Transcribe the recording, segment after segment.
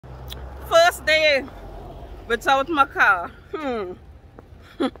first day without my car.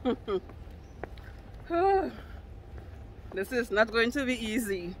 This is not going to be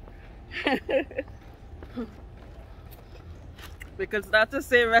easy. Because that to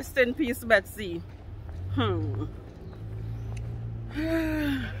say rest in peace, Betsy.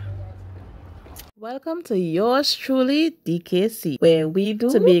 Welcome to yours truly, DKC, where we do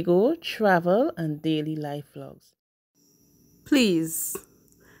Tobago travel and daily life vlogs. Please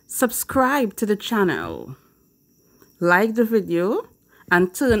subscribe to the channel, like the video,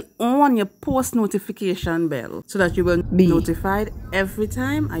 and turn on your post notification bell so that you will be notified every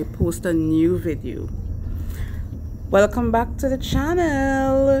time I post a new video. Welcome back to the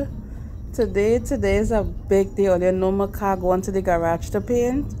channel. Today is a big day. You know my car going to the garage to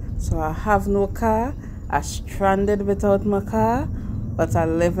paint, so I have no car. I'm stranded without my car, but I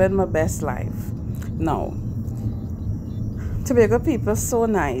live in my best life. Now, Tobago people so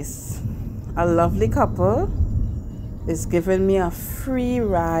nice. A lovely couple is giving me a free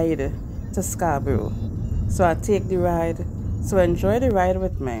ride to Scarborough, so I take the ride. So enjoy the ride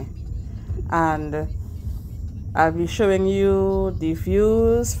with me, and I'll be showing you the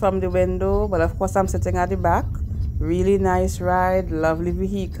views from the window, but of course I'm sitting at the back. Really nice ride, lovely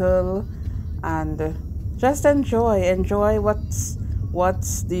vehicle, and just enjoy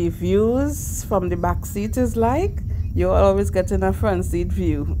what's the views from the back seat is like. You're always getting a front seat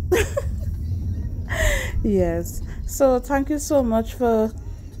view. Yes, so thank you so much for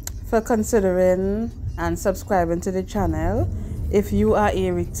considering and subscribing to the channel. If you are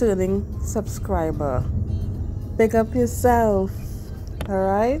a returning subscriber, big up yourself. All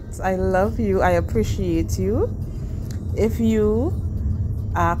right, I love you, I appreciate you. If you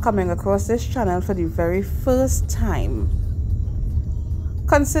are coming across this channel for the very first time,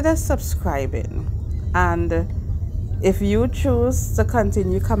 consider subscribing, and if you choose to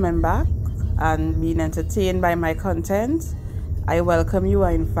continue coming back and being entertained by my content, I welcome you,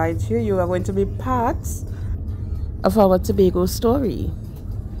 I invite you. You are going to be part of our Tobago story.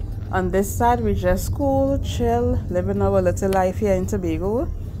 On this side, we just cool, chill, living our little life here in Tobago,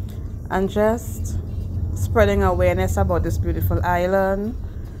 and just spreading awareness about this beautiful island,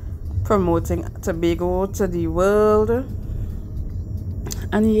 promoting Tobago to the world.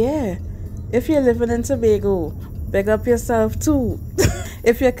 And yeah, if you're living in Tobago, big up yourself too.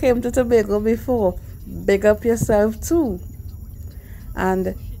 If you came to Tobago before, big up yourself too.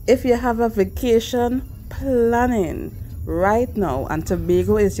 And if you have a vacation planning right now and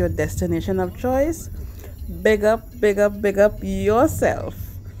Tobago is your destination of choice, big up yourself.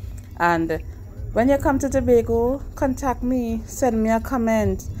 And when you come to Tobago, contact me, send me a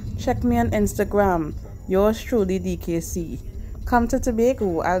comment, check me on Instagram, yours truly DKC. Come to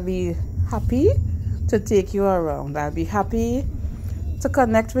Tobago, I'll be happy to take you around. I'll be happy to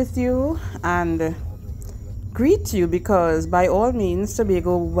connect with you and greet you, because by all means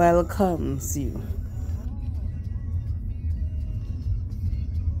Tobago welcomes you.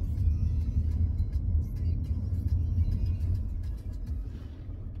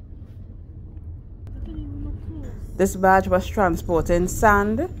 This barge was transporting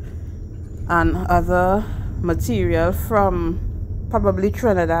sand and other material from probably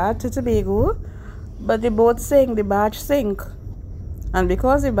Trinidad to Tobago, but the boat sank, the barge sank. And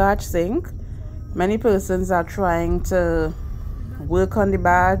because the barge sank, many persons are trying to work on the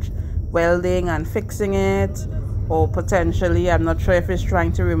barge, welding and fixing it, or potentially, I'm not sure if it's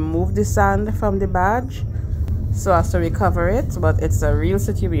trying to remove the sand from the barge so as to recover it, but it's a real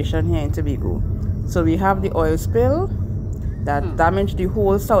situation here in Tobago. So we have the oil spill that damaged the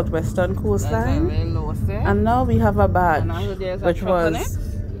whole southwestern coastline, and now we have a barge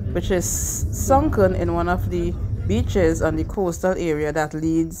which is sunken in one of the beaches on the coastal area that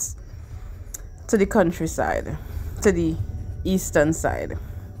leads to the countryside, to the eastern side.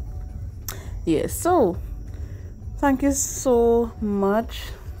 Yes, so thank you so much.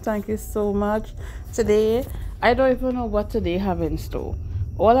 Today, I don't even know what today have in store.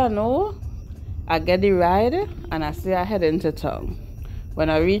 All I know, I get the ride and I say I head into town. When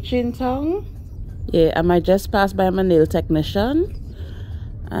I reach in town, yeah, I might just pass by my nail technician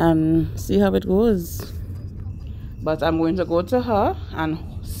and see how it goes. But I'm going to go to her and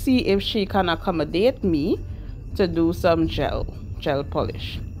see if she can accommodate me to do some gel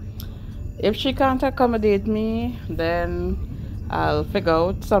polish. If she can't accommodate me, then I'll figure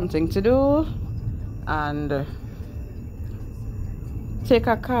out something to do and take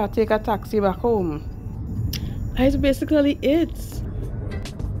a taxi back home. That's basically it.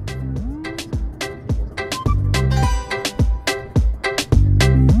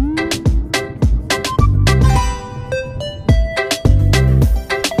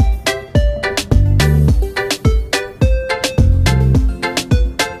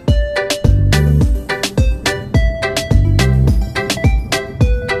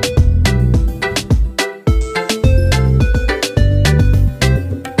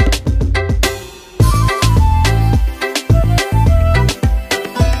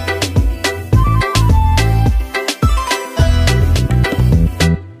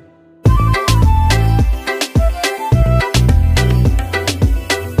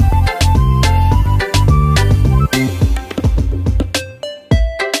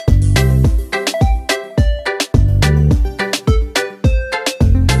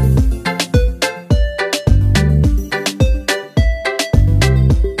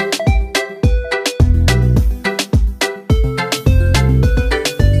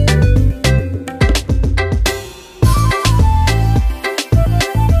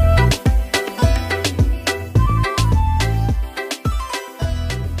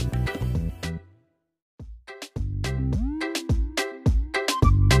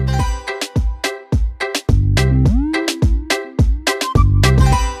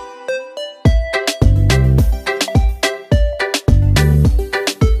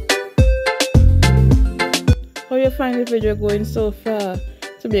 find the video going so far.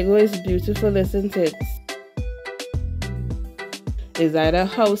 Tobago is beautiful, isn't it? Is either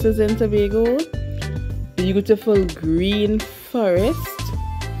houses in Tobago, beautiful green forest,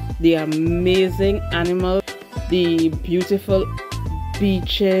 the amazing animals, the beautiful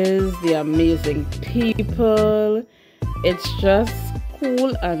beaches, the amazing people. It's just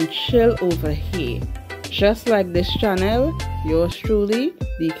cool and chill over here. Just like this channel, yours truly,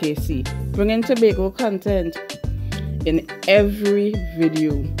 DKC, bringing Tobago content in every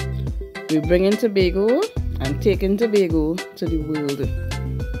video. We bring in Tobago and taking Tobago to the world,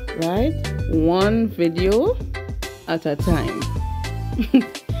 right? One video at a time.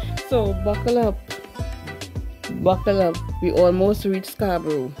 So buckle up, we almost reached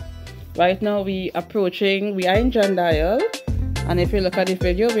Scarborough. Right now we are in John Dial, and if you look at the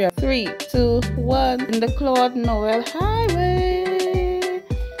video, we are 3, 2, 1 in the Claude Noel Highway.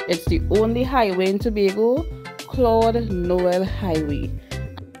 It's the only highway in Tobago, Claude Noel Highway.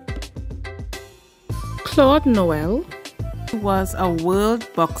 Claude Noel was a world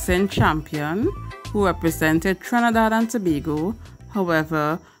boxing champion who represented Trinidad and Tobago.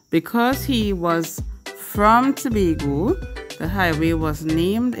 However, because he was from Tobago, the highway was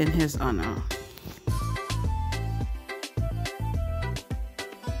named in his honor.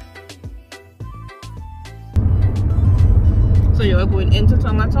 So you are going into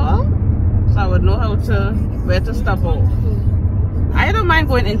town at all? So I would know where to stop off. I don't mind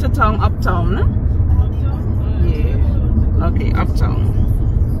going into town, uptown. Yeah. Okay, uptown.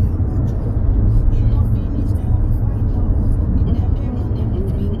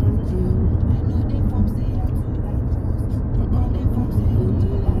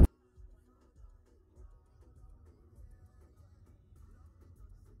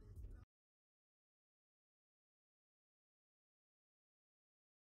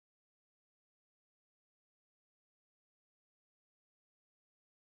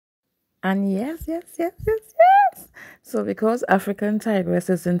 And yes. So because African Tigress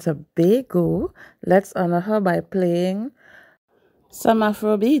is in Tobago, let's honor her by playing some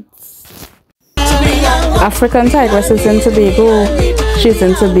Afro beats. African Tigress is in Tobago. She's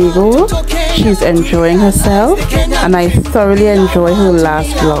in Tobago. She's enjoying herself, and I thoroughly enjoy her last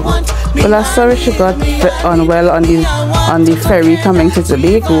vlog. Well, I'm sorry she got unwell on the ferry coming to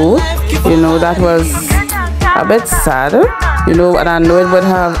Tobago. You know, that was a bit sad. You know, and I know it would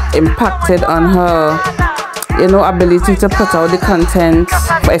have impacted on her, you know, ability to put out the content,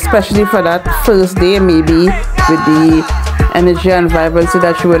 especially for that first day, maybe with the energy and vibrancy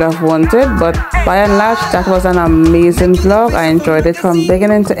that she would have wanted. But by and large, that was an amazing vlog. I enjoyed it from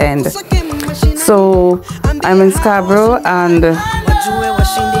beginning to end. So I'm in Scarborough, and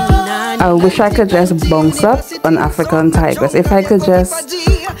I wish I could just bounce up on African Tigress. If I could just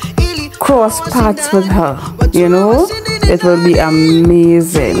cross paths with her, you know, it will be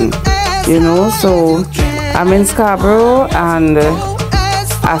amazing, you know. So I'm in Scarborough, and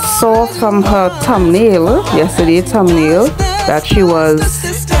I saw from her thumbnail, yesterday's thumbnail, that she was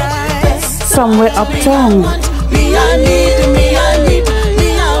somewhere uptown.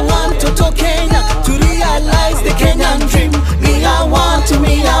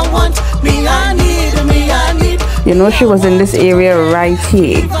 You know, she was in this area right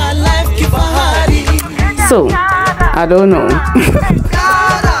here. So I don't know.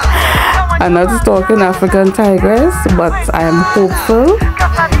 I'm not stalking African Tigress, but I am hopeful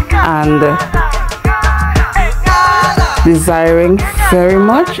and desiring very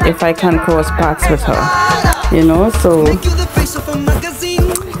much if I can cross paths with her. You know, so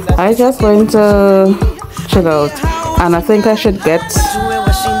I just went to chill out, and I think I should get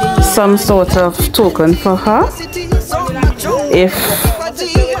some sort of token for her if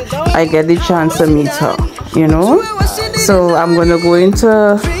I get the chance to meet her, you know. So I'm gonna go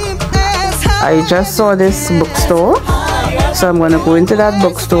into, I just saw this bookstore, so I'm gonna go into that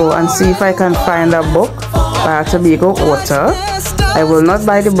bookstore and see if I can find a book by a Tobago author. I will not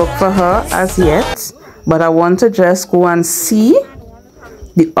buy the book for her as yet, but I want to just go and see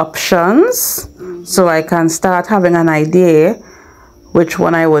the options so I can start having an idea which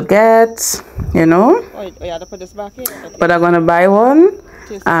one I would get, you know. Oh, you have to put this back in? Okay. But I'm gonna buy one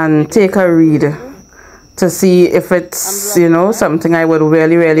and take a read to see if it's, you know, something I would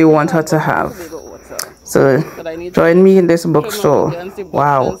really want her to have. So join me in this bookstore.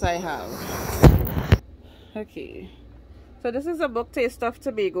 Wow. Okay, so this is a book, Taste of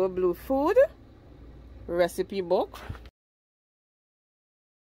Tobago Blue Food recipe book.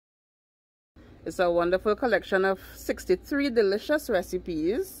 It's a wonderful collection of 63 delicious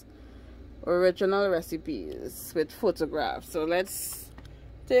recipes, original recipes with photographs. So let's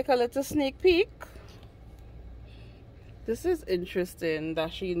take a little sneak peek. This is interesting.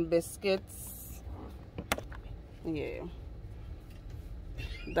 Dasheen biscuits. Yeah.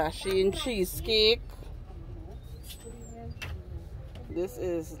 Dasheen cheesecake. This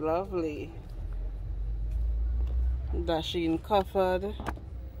is lovely. Dasheen covered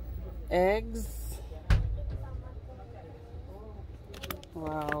eggs.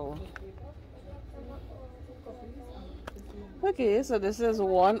 Wow. Okay, so this is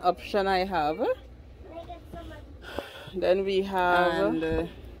one option I have. Then we have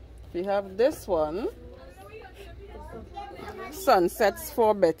this one, Sunsets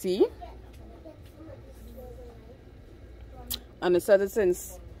for Betty, and it said it's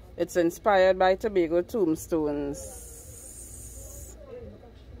inspired by Tobago tombstones.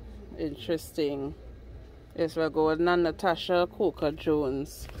 Interesting. Yes, we're going on Natasha Coker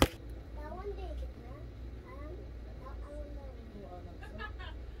Jones.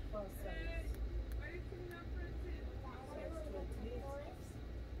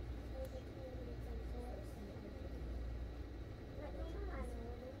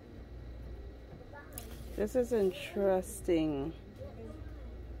 This is interesting.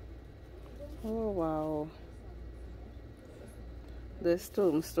 Oh wow. This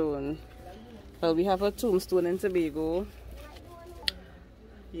tombstone. Well, we have a tombstone in Tobago.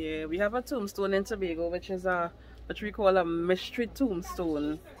 Yeah, we have a tombstone in Tobago which we call a mystery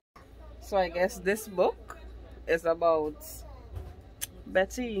tombstone. So I guess this book is about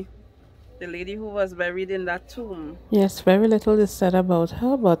Betty, the lady who was buried in that tomb. Yes, very little is said about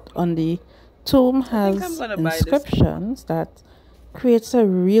her, but on the tomb has inscriptions that creates a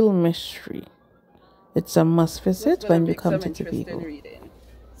real mystery. It's a must visit when you come to Tobago.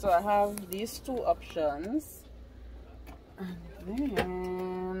 So I have these two options. And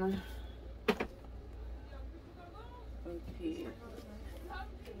then, okay.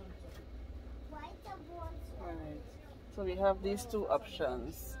 Alright. So we have these two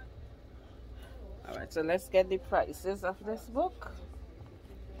options. Alright, so let's get the prices of this book.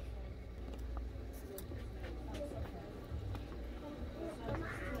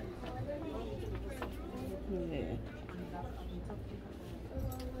 Yeah.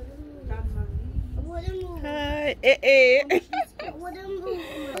 Hi,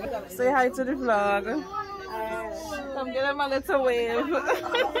 Say hi to the vlog. Come get him a little wave.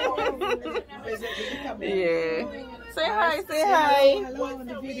 Yeah. Say hi, say hi. Hello on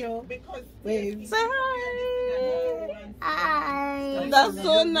the video. Wave. Say hi. Hi. That's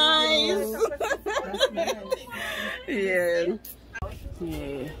so nice. Yeah.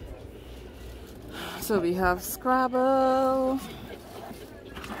 Yeah. So we have Scrabble.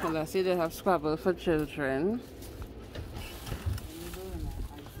 Well, I see they have Scrabble for children.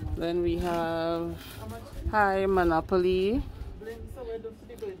 Then we have Hi Monopoly.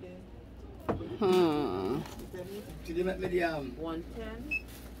 $110.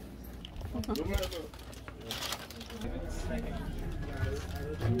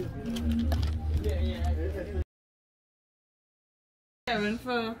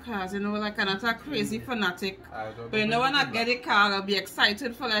 For cars, you know, like I'm not a crazy fanatic, but you know, when I get a car, I'll be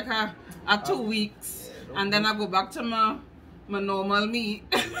excited for like a 2 weeks, and then I go back to my normal me.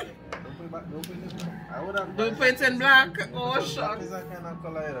 Don't put it in black. Oh, shucks.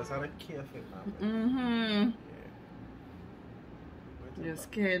 You're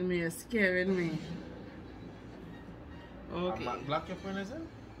scaring me. You're scaring me. Okay. Black your pen is it?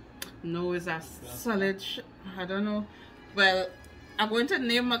 No, it's a solid. I don't know. Well, I'm going to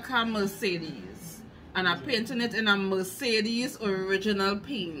name my car Mercedes, and I'm painting it in a Mercedes original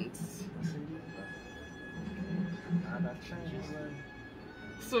paint.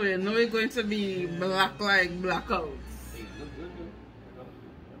 So you know it's going to be black like blackouts.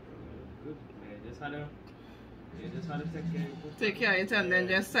 Take care of it and then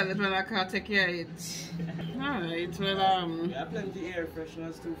just sell it when I can't take care of it. Alright, well We have plenty air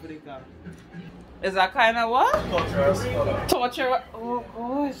fresheners too for the car. is that kind of what? Torturous color. Torture. Oh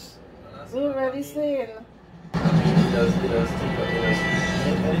gosh. So really saying.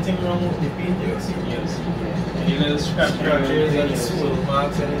 Anything wrong with the paint? Yes. Any little scratches, any swirl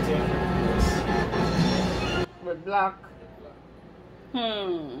marks, anything? Yes. With black.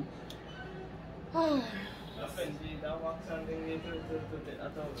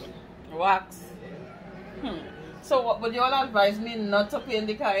 Wax. So what would you all advise me not to paint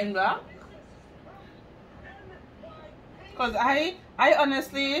the car in black? Because I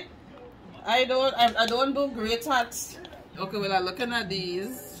honestly I don't do great at. Okay, well I'm looking at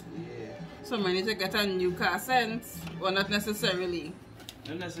these. Yeah. So I need to get a new car scent, or not necessarily.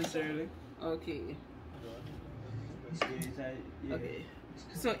 Not necessarily. Okay. Yeah. Okay.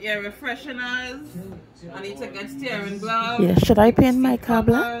 So air refresheners. I need to get steering gloves. Yeah, should I paint my car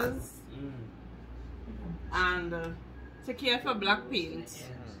black? And take care for black paint.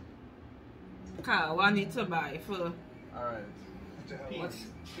 Car, what I need to buy for? Alright.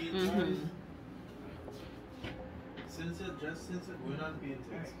 Since we're not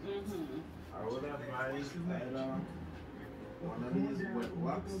painting, I would advise either one of these wet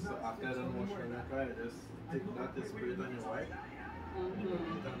wax. So after the motion in the car, just take that, spray it on your white, and you put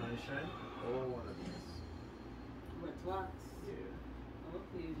it on nice shine. Or one of these. Wet wax? Yeah.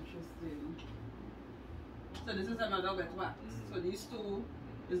 Okay, interesting. So this is another wet wax. So these two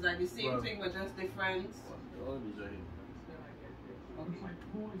is like the same thing but just different. All these are here. Okay.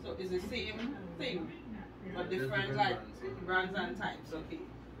 So it's the same thing but different like brands and types. Okay.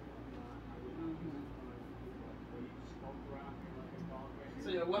 So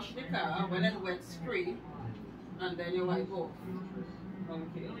you wash the car when it's wet, spray, and then you wipe off.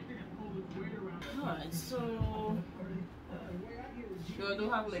 Okay. Alright, so you do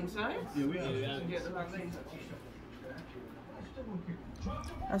have links, right? Yeah, we have. You do have links.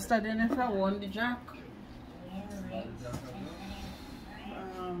 I'm studying if I want the jack.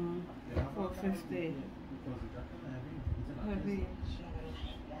 450. Heavy.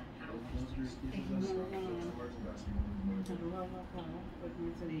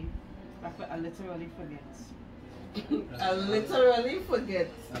 I literally forget. I literally forget.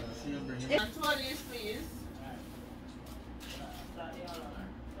 And two of these, please.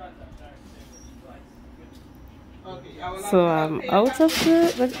 Okay, I will So I'm out of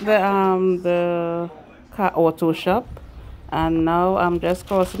the car auto shop, and now I'm just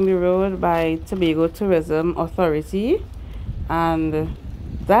crossing the road by Tobago Tourism Authority, and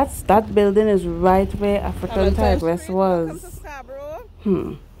that building is right where African Tigress was.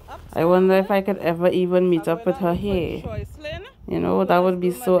 I wonder if I could ever even meet up with her here. You know, that would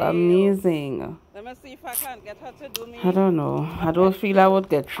be so amazing. Let me see if I can get her to do me. I don't know. I don't feel I would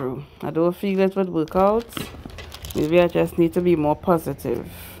get through. I don't feel it would work out. Maybe I just need to be more positive.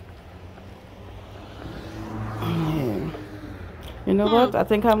 Yeah. You know what? I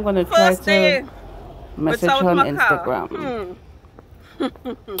think I'm going to try to message her on Instagram.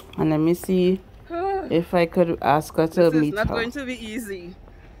 And let me see if I could ask her to meet her. It's not going to be easy.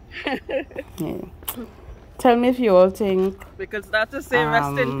 Yeah. Tell me if you all think, because that's the same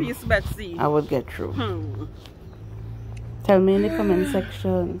rest in peace, Betsy, I would get through. Tell me in the comment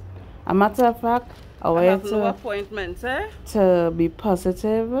section. A matter of fact, I have no appointment, to be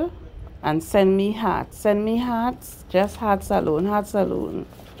positive and send me hearts. Send me hearts, just hearts alone, hearts alone.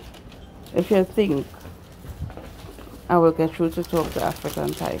 If you think I will get through to talk to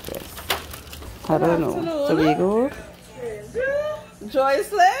African Tigress. I don't know. Tobago?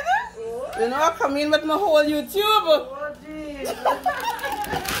 Joycelyn? You know I come in with my whole YouTube.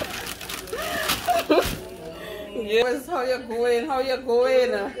 Oh, yes, how you going? How you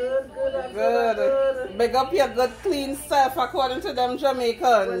going? Good, good. Big up your good clean self according to them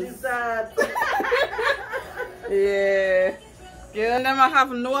Jamaicans. What is that? Yeah. You and them I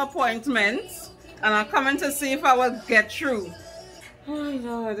have no appointments and I'm coming to see if I will get through. Oh my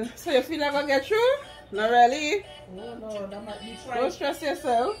God. So you feel like I'll get through? Not really? Oh no, that might be trying. Don't stress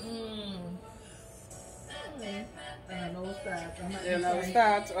yourself. No start. You know,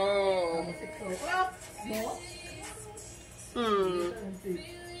 start. Oh. 6 o'clock. No.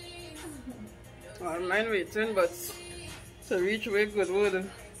 I don't mind waiting, but to reach way good wood.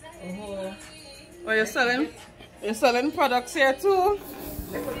 Oh, you're selling products here too?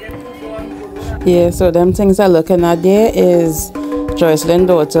 Yeah, so them things I'm looking at there is Joycelyn's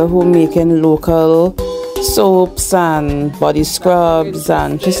daughter who making local soaps and body scrubs,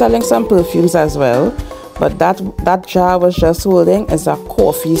 and she's selling some perfumes as well. But that jar I was just holding is a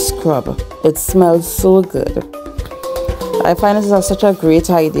coffee scrub. It smells so good. I find this is such a great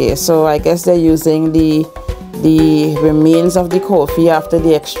idea. So I guess they're using the remains of the coffee after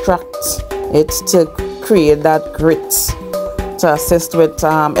they extract it to create that grit to assist with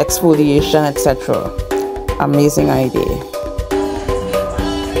exfoliation, etc. Amazing idea.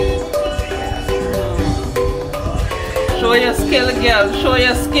 Show your skill, girl. Show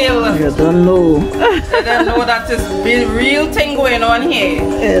your skill. You don't know. You don't know that is the real thing going on here.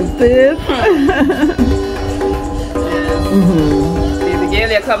 Is it? Baby girl,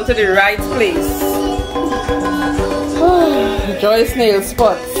 you come to the right place. Joyce nail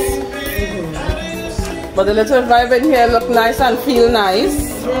spots. But the little vibe in here look nice and feel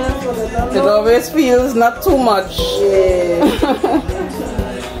nice. It always feels not too much.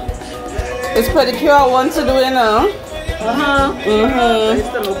 It's pedicure I want to do, you know.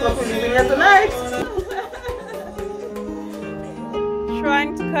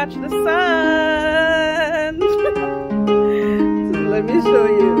 trying to catch the sun. So let me show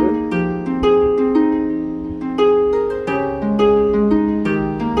you.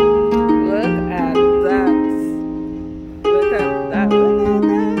 Look at that. Look at that. Look at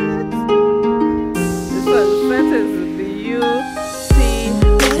that. The sunset is beautiful.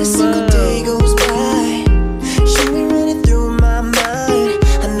 Not a single day goes by, you ain't running through my mind.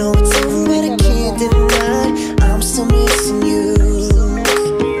 I know it's over, but I can't deny I'm still missing you.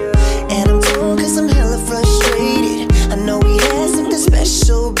 And I'm torn cause I'm hella frustrated. I know we had something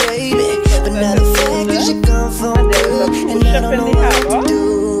special, baby, but now the fact is you're gone for good, and I don't know what to do.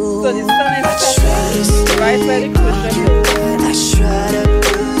 So the sun is setting right by the cushion. I try to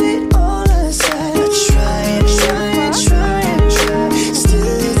put it all aside. I try and try and try and try.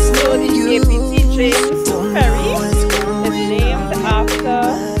 Still it's So the APT James Perry is named after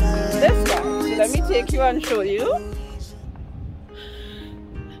this guy. So let me take you and show you.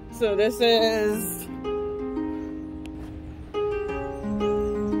 So this is,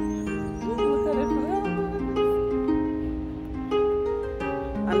 look at it.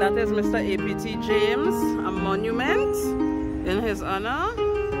 And that is Mr. APT James, a monument in his honor,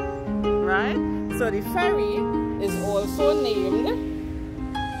 right? So the ferry is also named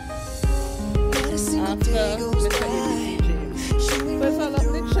after Mr. APT James. So it's a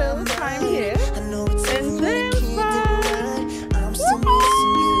lovely chill time here in Jamestown.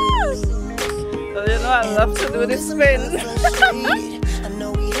 So you know I love to do this spin.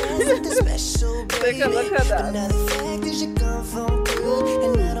 Take a look at that.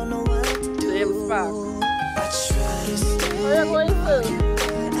 James Park. Where are you going to?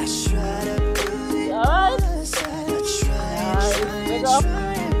 Alright? Nice. Big up.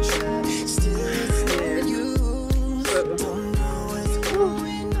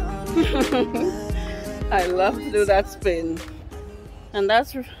 I love to do that spin. And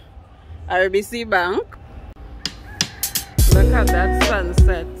that's RBC Bank. Look at that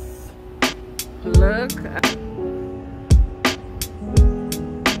sunset. Look at,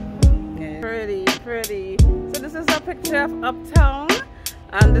 yeah. Pretty, pretty. So this is a picture of Uptown,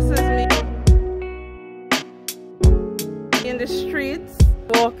 and this is me in the streets,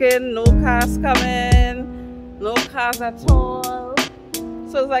 walking, no cars coming, no cars at all.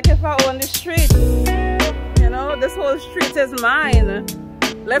 So it's like if I own the street, you know, this whole street is mine.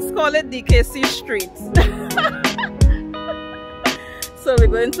 Let's call it DKC Street. So we're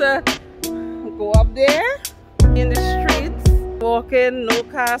going to go up there in the streets, walking, no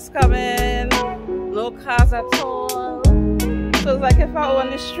cars coming, no cars at all. So it's like if I own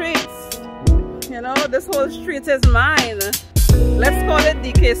the streets, you know, this whole street is mine. Let's call it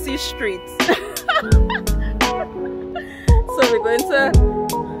DKC Street. So we're going to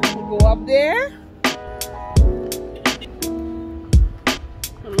go up there.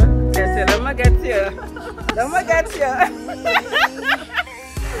 Let me get you. Let me get you.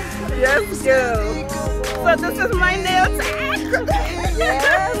 Yes, girl. So this is my nail tag.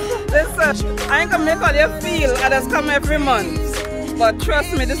 Yes. Listen, I ain't gonna make all you feel I just come every month. But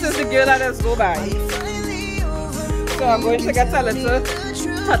trust me, this is the girl I just go by. So I'm going to get a little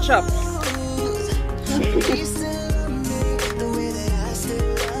touch up.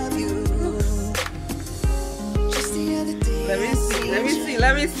 Let me see, let me see,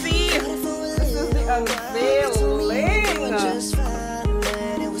 let me see. This is the unveiling.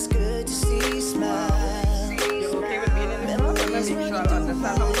 You okay with being in this house? Let me make sure I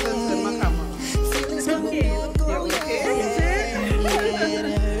understand how to set my camera. It's okay. You okay?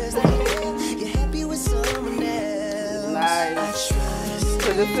 Nice. So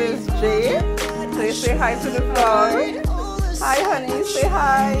this is Jay. So you say hi to the vlog. Hi honey, say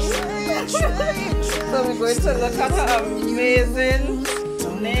hi. So we're going to look at her amazing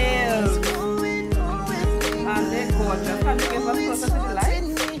nails. And they're gorgeous. Can you give us closer to the light?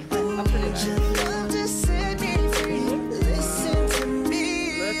 Up to the light.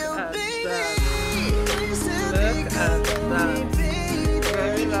 Look at that.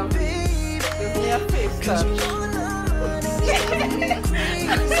 Very lovely. Give me a face touch.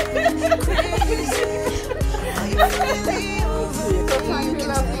 So thank you,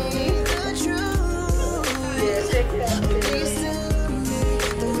 lovely. Yeah, take care.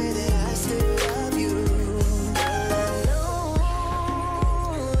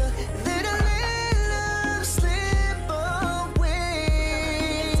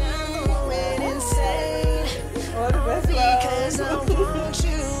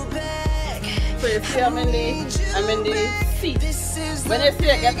 So you see I'm in the seat. When you see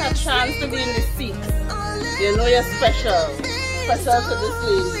I get a chance to be in the seat, you know you're special. Special to this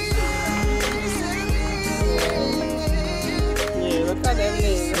lady. Yeah, look at them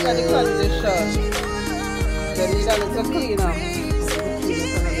look at the condition. They need a little cleanup.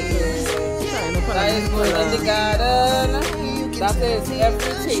 That is going in the garden. That is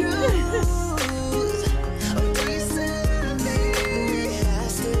everything.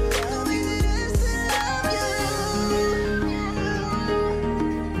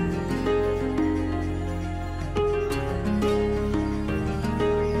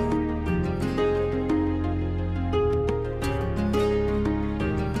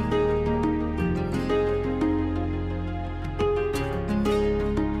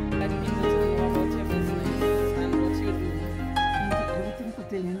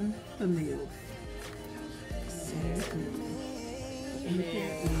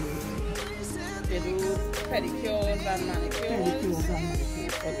 They do pedicures and manicures.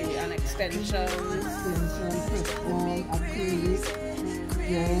 Okay, and extensions. Press-on, acrylic,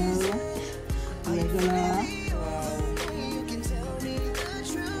 gel, regular. Wow.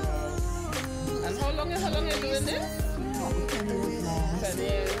 And how long are you doing this? 10 years now. 10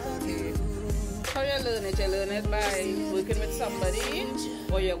 years. Okay. How you learn it? You learn it by working with somebody,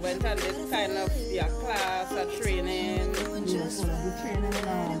 or you went and did kind of your class or training? Yes, well, we training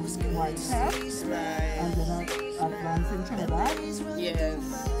in White Cap. Right. And then advance in Trinidad. Yes.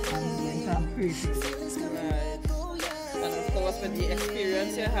 And then come creative. Right. And of course, with the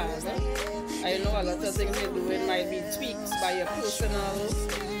experience you have, I know a lot of things you're doing might be tweaks by your personal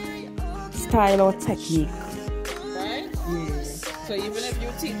Style or technique. right? Yes. So even if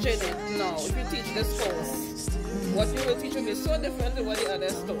you're teaching it now, if you teach this course, what you will teach will be so different than what the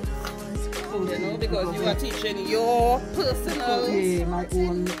others taught. You know, because you are teaching your personal Yeah, my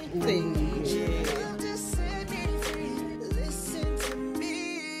own thing. Yeah.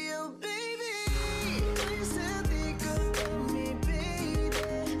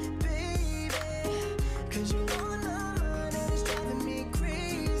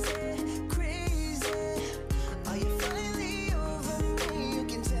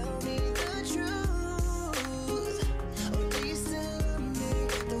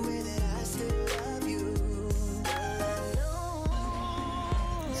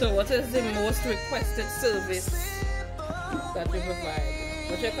 So what is the most requested service that you provide?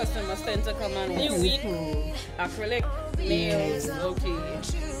 What your customers tend to come on new week? Acrylic nails, okay.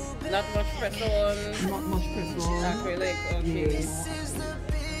 Not much press on. Not much press on. Acrylic, okay. Yes.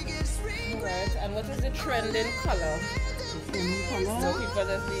 Alright, and what is the trending color? Same So color. people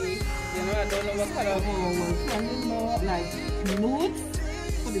that see, you know, I don't know what color. Oh, well, trending more like nude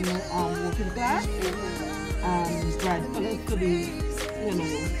for the working class. And bright colors for the, you know,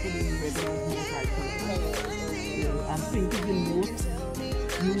 for the regular more bright colors. Yeah, and pink is the most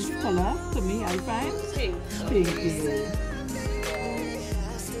used color to me, I find. Pink. Pink, yeah.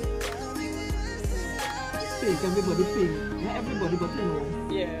 Pink, everybody pink. Not everybody, but you know.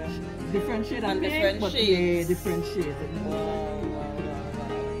 Yeah. Different shade of And pink, different but shades. yeah, different shades. Wow, wow, wow,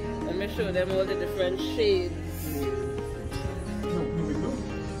 wow. Let me show them all the different shades.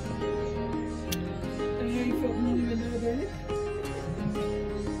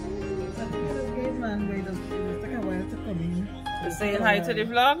 Saying hi to the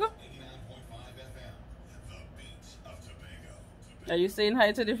vlog? Are you saying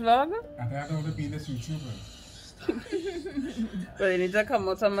hi to the vlog? I think I don't want to be this YouTuber. Well, you need to come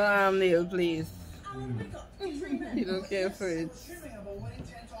out of my arm nail, please. You don't care for it.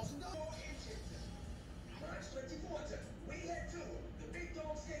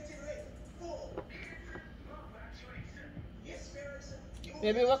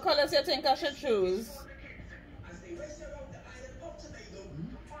 Baby, what colors you think I should choose?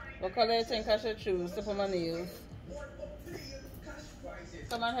 What color you think I should choose to put my nails?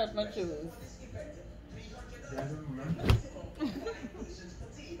 Come and help me choose.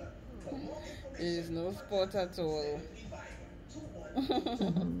 There is no spot at all.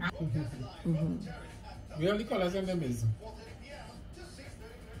 Where are the colors in them is?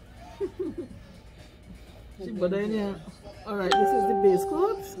 But then, yeah. Alright, this is the base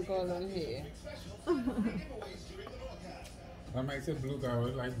coat. Go on here. I might say blue, I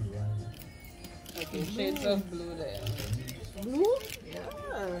would like blue. Okay, shades of blue there. Blue?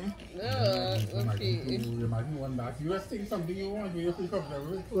 Yeah. Yeah, okay. You might want that. You just think something you want, you pick up that.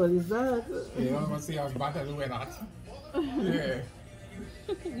 What is that? You don't want to see how bad I do with that. Yeah.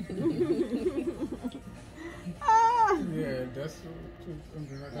 Yeah, that's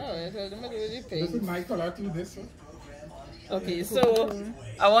something like that. Alright, so let me do the This pink. is my color too, this one. Okay, so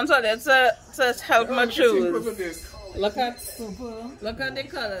I want to help me choose. Look at Purple. the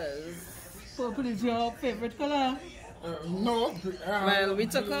colors. Purple is your favorite color? No. Well, we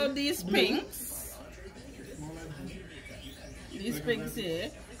took out these pinks. These pinks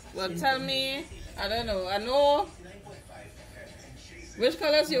here. Well, tell me, I don't know. I know which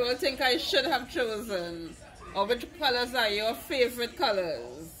colors you all think I should have chosen, or which colors are your favorite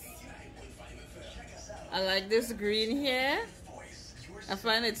colors. I like this green here. I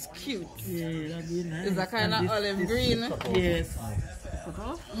find it's cute. Yeah, that'd be nice. It's a kind of olive green. Yes.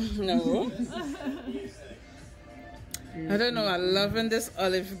 No. I don't know. I'm loving this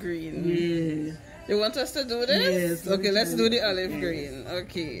olive green. Yeah. You want us to do this? Yes. Okay, let's do the olive green.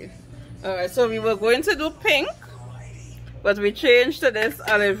 Okay. Alright, so we were going to do pink, but we changed to this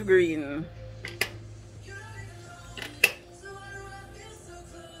olive green.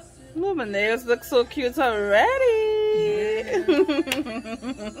 Oh, my nails look so cute already. Yeah.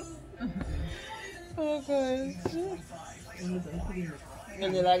 Oh gosh.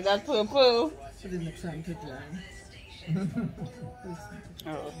 And you like that purple? For the next time to line.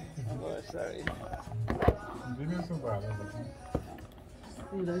 Oh gosh, sorry.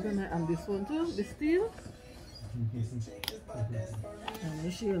 You like and this one too? The steel? I'm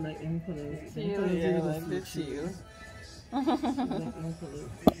not sure like any colors. Yeah, I like the teal.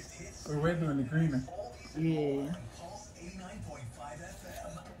 We're waiting on the green. Yeah.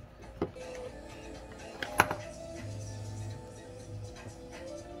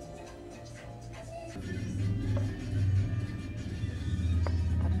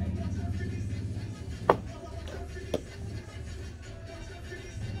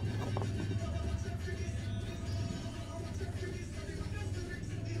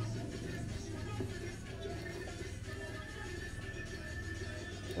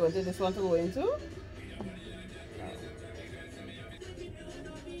 What did this want to go into?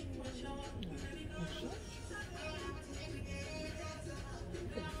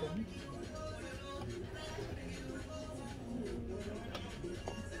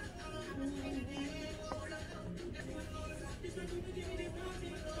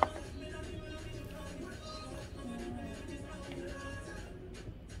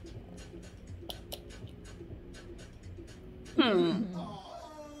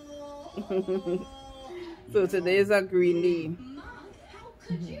 So today is a green day.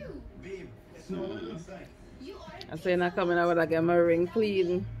 I say not coming out to get my ring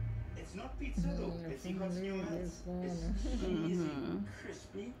clean.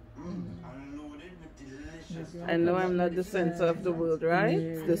 I know I'm not the center of the world,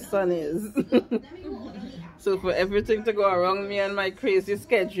 right? The sun is. So for everything to go around me and my crazy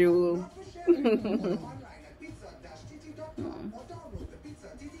schedule.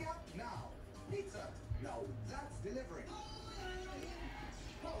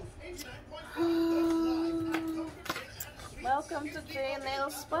 Welcome to J Nail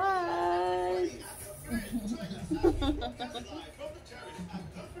Spice.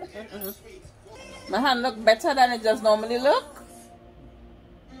 My hand look better than it just normally look.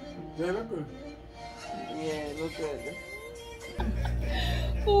 They look good. Yeah, it look good.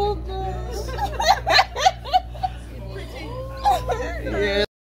 Oh gosh. Yeah.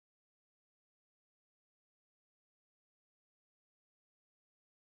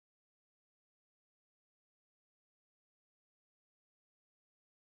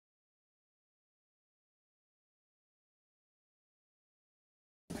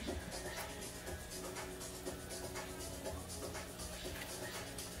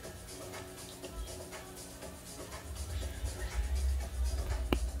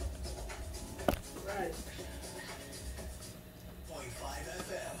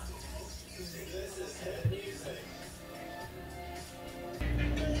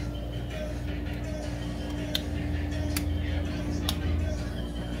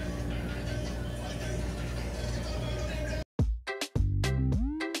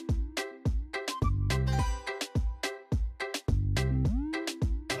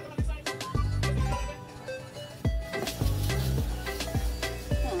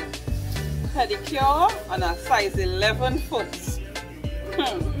 Pedicure on a size 11 foot.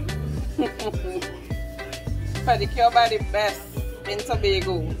 Pedicure by the best in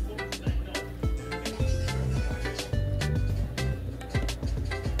Tobago.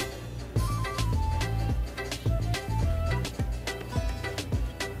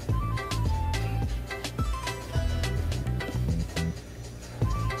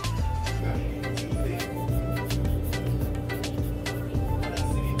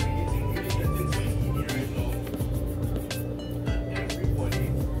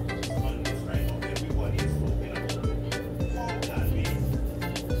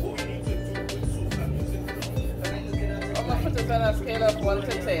 On a scale of 1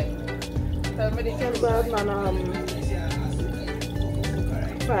 to 10. Tell me the Ten bad man,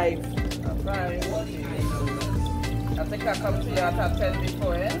 5. A 5. I think I come to you at 10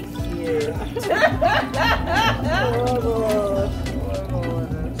 before, eh? Yeah. Oh God.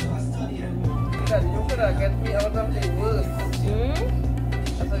 That you could have get me out of the worst.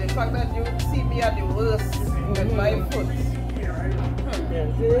 So the fact that you see me at the worst with my foot.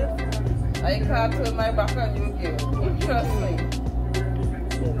 I can't turn my back on you again. Trust me.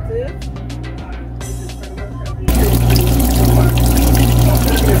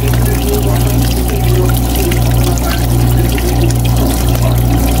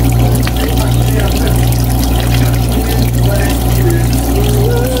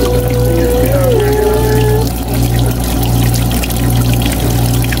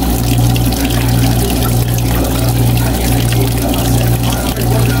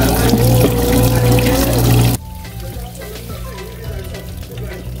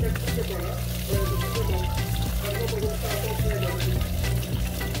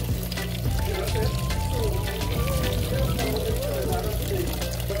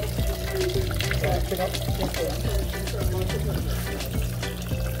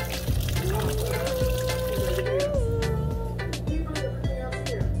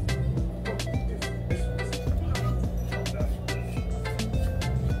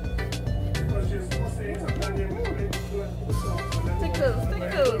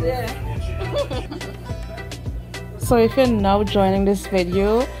 So if you're now joining this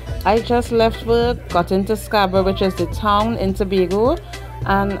video, I just left work, got into Scarborough, which is the town in Tobago,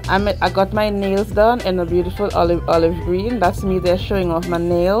 and I got my nails done in a beautiful olive green. That's me there showing off my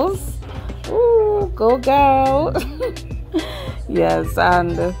nails. Ooh, go girl. Yes,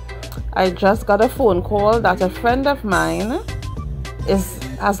 and I just got a phone call that a friend of mine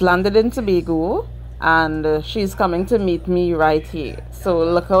has landed in Tobago, and she's coming to meet me right here. So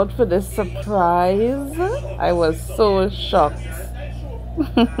look out for this surprise. I was so shocked.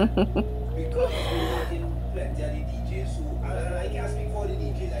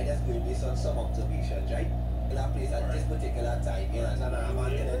 Some observations, right? In a place at this particular time, you know, and a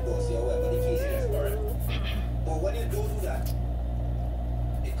man can endorse you, whatever the case is, correct? But when you don't do that,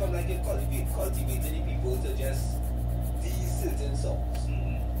 it comes like you're cultivating the people to just these certain songs.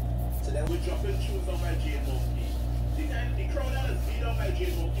 So then We're dropping tunes on my Jane Monkey. The crowd that is beat on my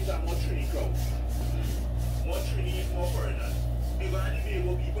Jane Monkeys are more Trini crowd. More Trini, more foreigners. Even the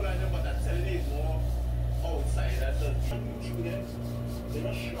Tobago people I know, but that telling is more outsiders that tune them. They're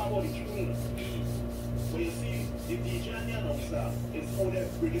not sure about the tune. But you see, the DJ and the announcer is how they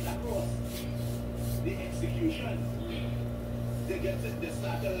bring it across. The execution. They get it, they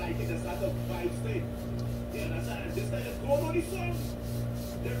start to like it, they start to vibe state. You understand? This guy is going on the song.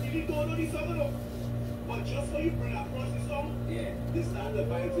 They really don't know the song enough. But just when you bring across the song, they start to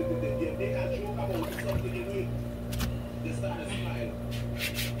vibe it. They make a joke about something in it. They start to smile.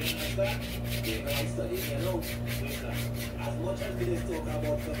 You understand? As much as we just talk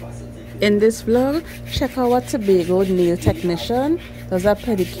about capacity. In this vlog, check out what Tobago nail technician does a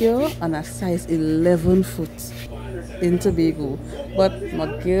pedicure on a size 11 foot in Tobago. But my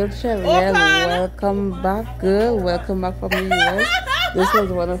girl Cheryl, welcome back, girl. Welcome back from the US. This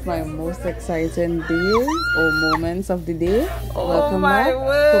was one of my most exciting days or moments of the day. Welcome back.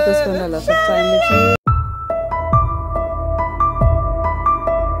 Hope to spend a lot of time with you.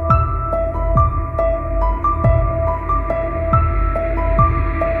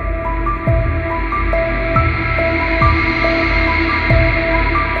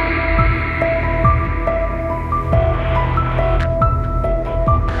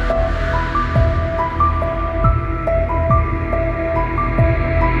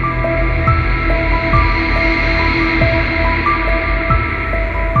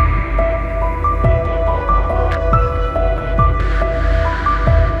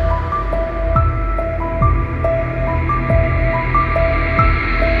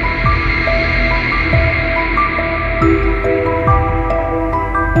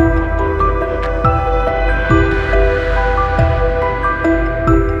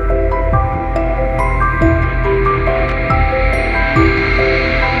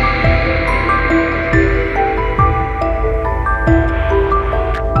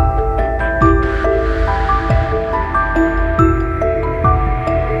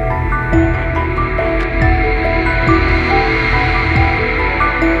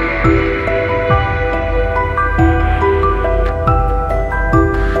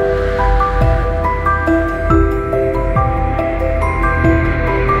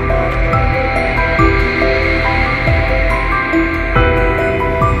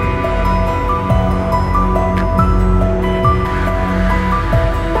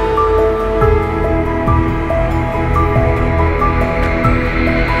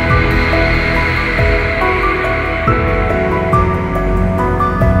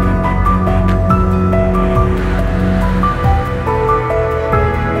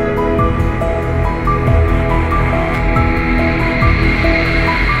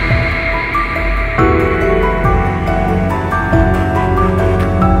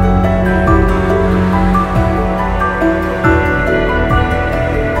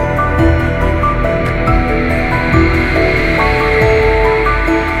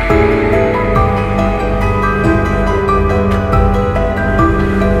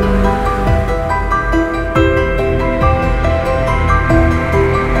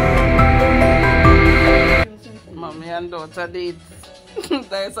 a date.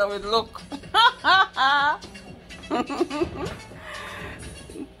 That's how it look.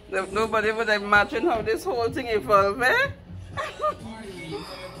 Nobody would imagine how this whole thing evolved, eh?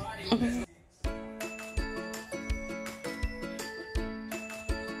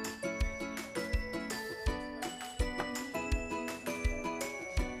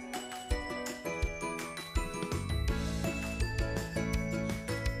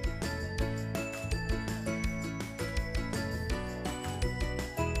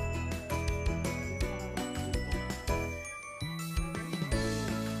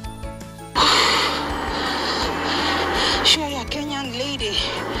 Show your Kenyan lady,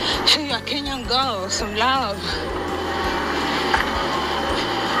 show your Kenyan girl some love.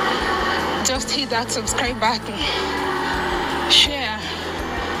 Just hit that subscribe button. Share.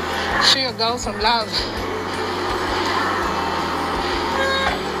 Show your girl some love.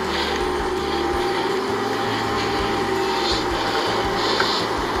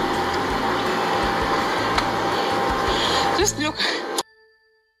 Just look.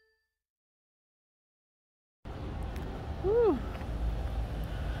 Whew.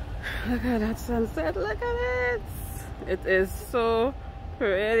 Look at that sunset, look at it. It is so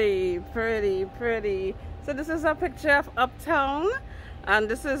pretty, pretty, pretty. So this is a picture of uptown, and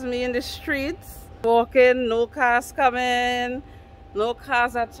this is me in the streets, walking, no cars coming, no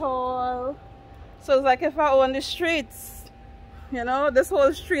cars at all. So it's like if I own the streets, you know, this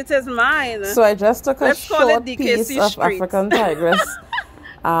whole street is mine. So I just took a Let's call short it piece DKC of Street. African Tigress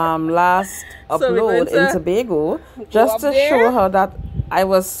last So we're upload going in to Tobago, just up to there. show her that I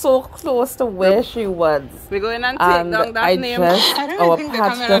was so close to where she was. We're going and take And down that I name. just, I don't our think the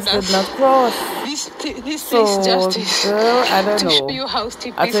paths camera just does. did not cross. This So, place justice. girl, I don't To show know. you how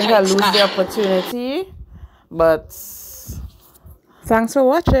steep I these think I heights lose are. the opportunity, but thanks for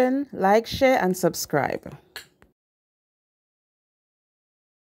watching. Like, share, and subscribe.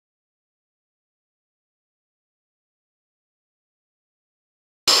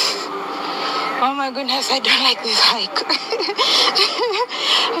 Oh my goodness, I don't like this hike.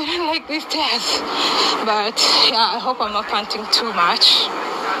 I don't like this test. But yeah, I hope I'm not panting too much.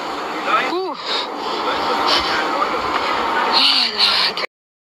 Ooh. Oh, Lord.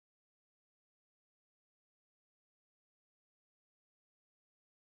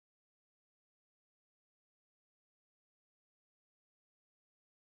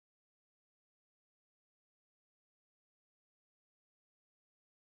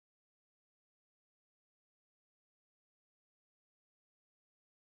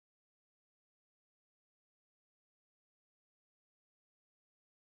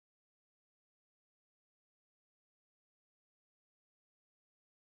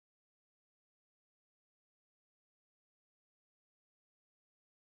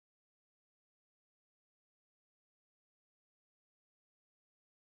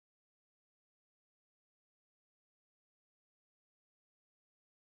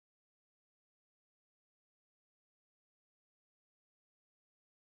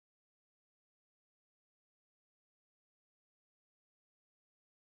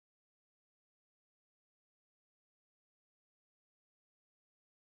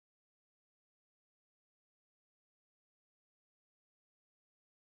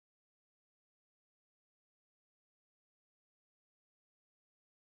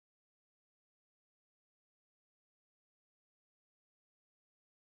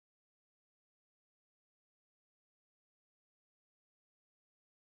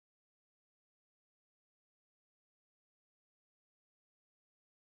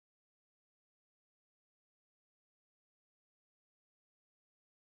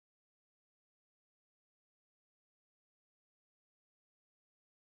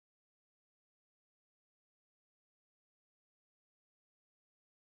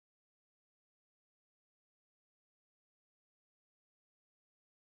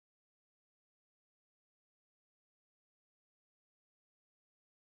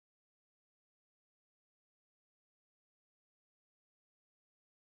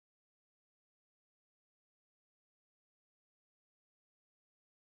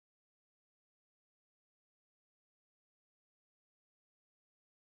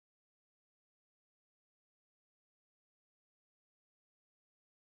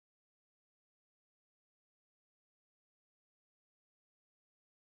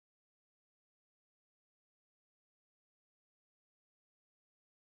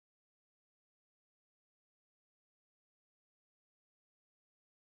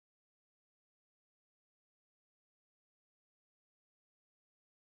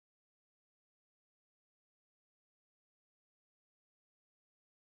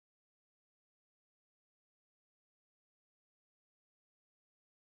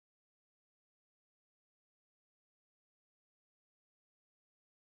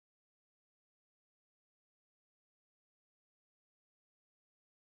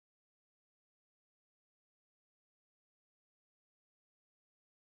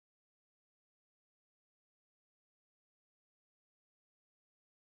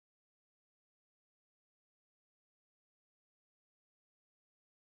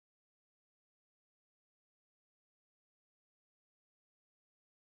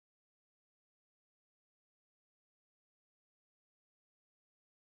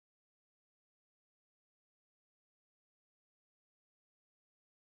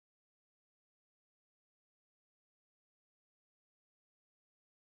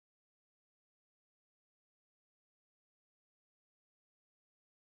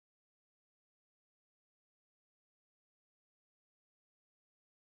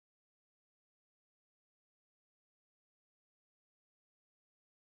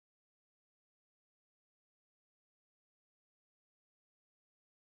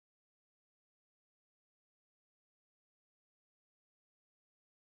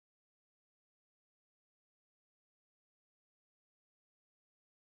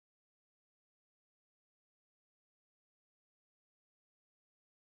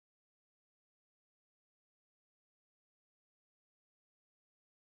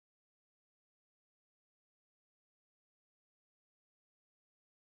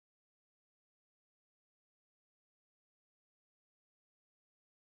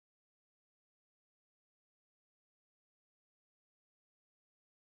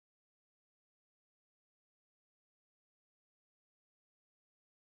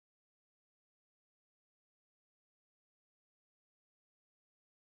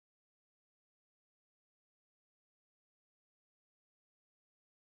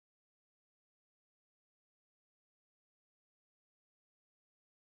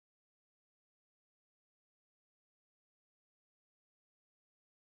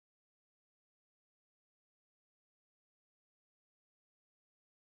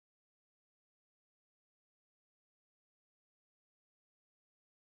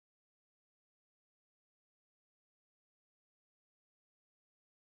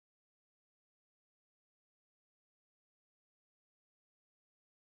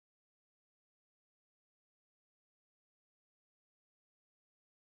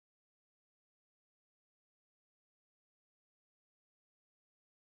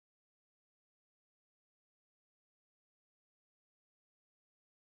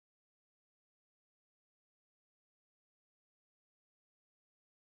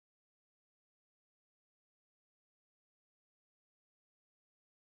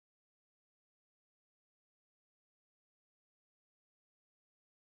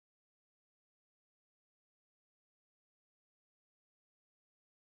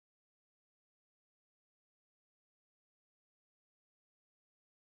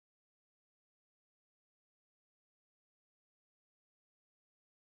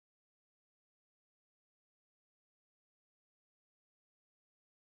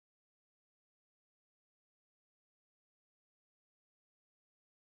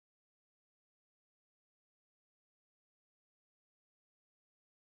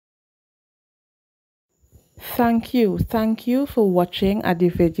 Thank you for watching at the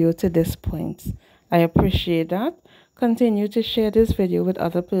video to this point. I appreciate that. Continue to share this video with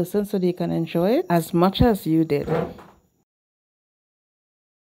other persons so they can enjoy it as much as you did.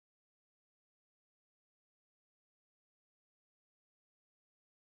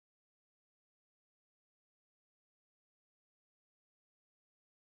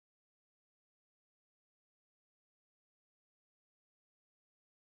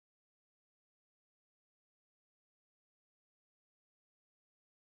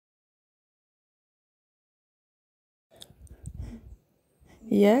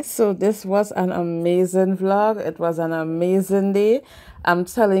 Yes, so this was an amazing vlog. It was an amazing day. I'm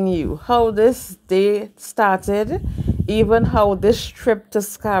telling you how this day started, even how this trip to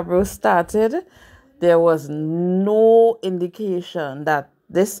Scarborough started. There was no indication that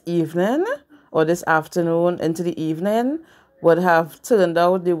this evening or this afternoon into the evening would have turned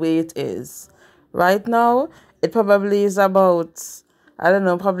out the way it is. Right now, it probably is about, I don't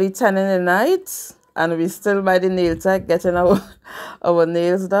know, probably 10 in the night, and we still by the nail tech getting our, our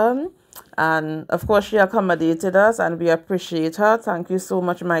nails done. And of course, she accommodated us, and we appreciate her. Thank you so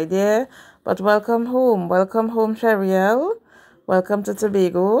much, my dear. But welcome home. Welcome home, Cheriel. Welcome to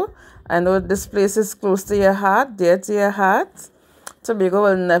Tobago. I know this place is close to your heart, dear to your heart. Tobago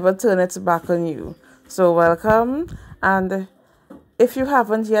will never turn its back on you. So welcome. And if you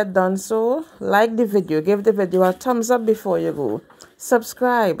haven't yet done so, like the video, give the video a thumbs up before you go.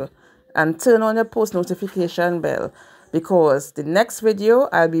 Subscribe and turn on your post notification bell, because the next video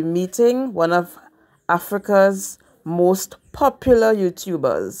I'll be meeting one of Africa's most popular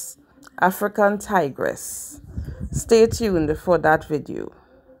YouTubers, African Tigress. Stay tuned for that video.